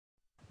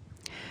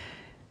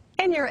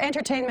In your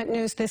entertainment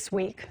news this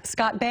week,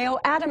 Scott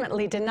Baio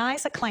adamantly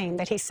denies a claim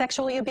that he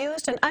sexually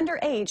abused an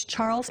underage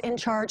Charles in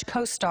Charge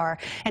co-star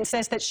and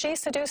says that she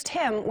seduced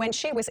him when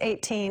she was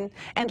 18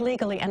 and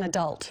legally an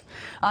adult.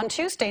 On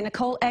Tuesday,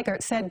 Nicole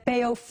Eggert said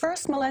Baio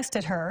first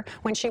molested her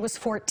when she was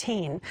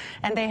 14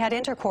 and they had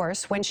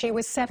intercourse when she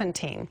was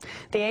 17.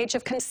 The age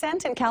of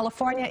consent in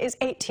California is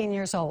 18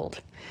 years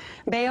old.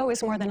 Baio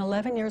is more than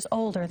 11 years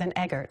older than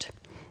Eggert.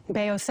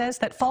 Baio says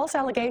that false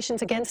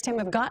allegations against him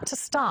have got to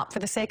stop for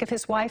the sake of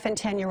his wife and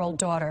 10-year-old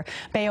daughter.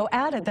 Baio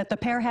added that the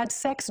pair had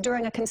sex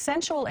during a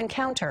consensual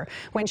encounter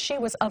when she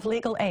was of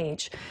legal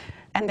age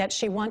and that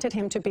she wanted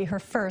him to be her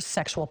first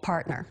sexual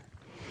partner.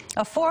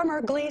 A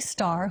former Glee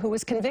star who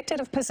was convicted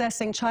of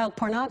possessing child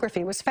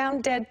pornography was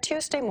found dead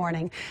Tuesday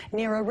morning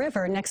near a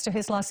river next to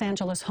his Los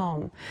Angeles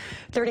home.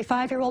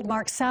 35-year-old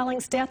Mark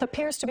Salling's death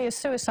appears to be a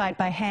suicide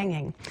by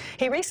hanging.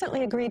 He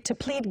recently agreed to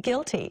plead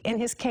guilty in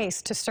his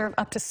case to serve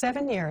up to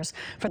 7 years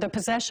for the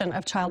possession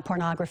of child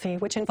pornography,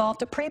 which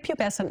involved a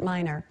prepubescent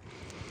minor.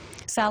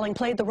 Salling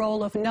played the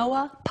role of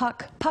Noah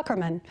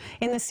Puckerman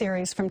in the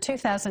series from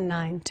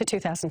 2009 to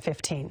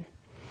 2015.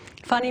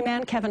 Funny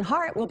man Kevin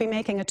Hart will be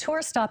making a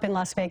tour stop in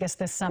Las Vegas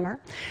this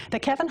summer. The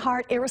Kevin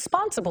Hart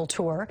Irresponsible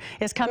Tour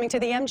is coming to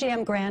the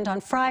MGM Grand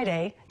on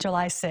Friday,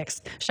 July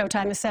 6th.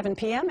 Showtime is 7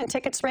 p.m. and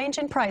tickets range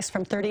in price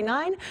from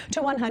 $39 to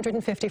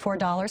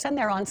 $154, and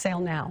they're on sale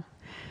now.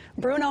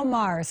 Bruno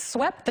Mars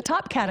swept the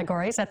top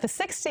categories at the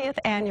 60th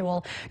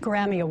Annual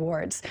Grammy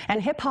Awards,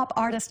 and hip-hop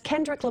artist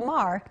Kendrick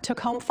Lamar took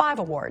home 5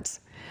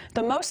 awards.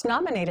 The most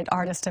nominated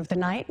artist of the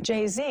night,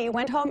 Jay-Z,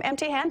 went home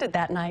empty-handed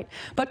that night,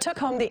 but took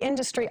home the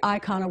Industry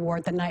Icon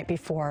Award the night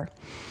before.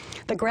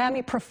 The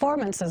Grammy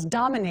performances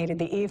dominated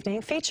the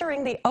evening,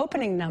 featuring the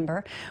opening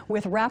number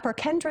with rapper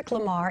Kendrick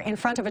Lamar in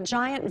front of a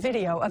giant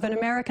video of an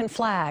American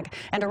flag,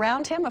 and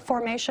around him a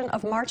formation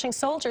of marching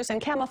soldiers in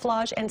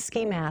camouflage and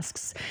ski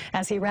masks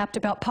as he rapped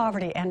about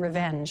poverty and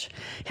revenge.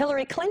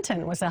 Hillary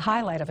Clinton was a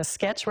highlight of a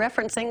sketch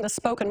referencing the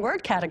spoken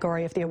word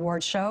category of the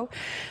award show.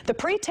 The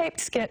pre-taped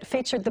skit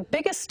featured the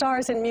biggest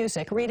stars in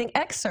music reading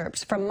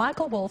excerpts from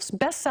Michael Wolff's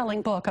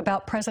best-selling book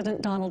about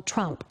President Donald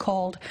Trump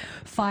called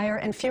Fire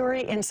and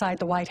Fury Inside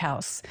the White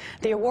House.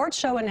 The award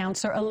show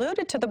announcer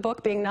alluded to the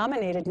book being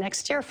nominated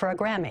next year for a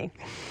Grammy.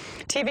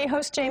 TV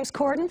host James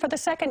Corden, for the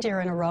 2nd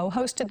year in a row,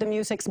 hosted the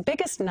music's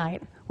biggest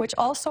night, which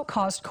also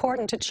caused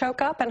Corden to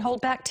choke up and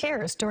hold back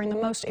tears during the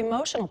most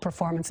emotional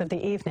performance of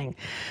the evening.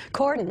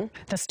 Corden,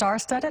 the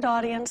star-studded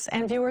audience,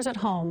 and viewers at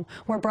home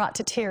were brought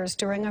to tears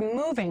during a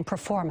moving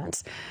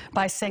performance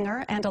by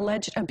singer and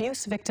alleged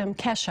abuse victim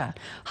Kesha,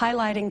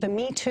 highlighting the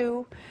Me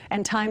Too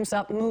and Time's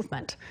Up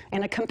movement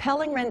in a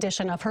compelling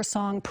rendition of her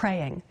song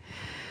Praying.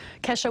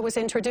 Kesha was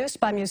introduced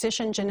by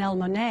musician Janelle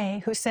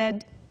Monáe, who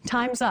said,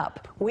 "Time's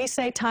up. We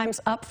say time's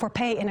up for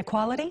pay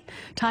inequality,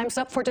 time's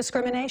up for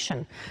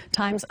discrimination,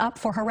 time's up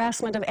for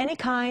harassment of any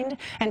kind,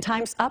 and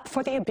time's up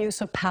for the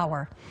abuse of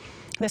power."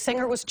 The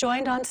singer was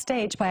joined on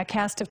stage by a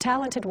cast of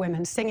talented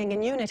women singing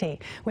in unity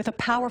with a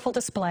powerful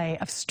display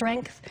of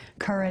strength,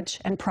 courage,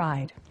 and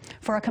pride.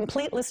 For a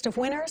complete list of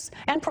winners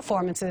and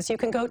performances, you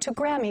can go to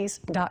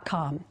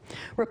Grammys.com.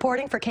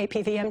 Reporting for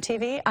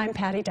KPVM-TV, I'm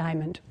Patti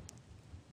Diamond.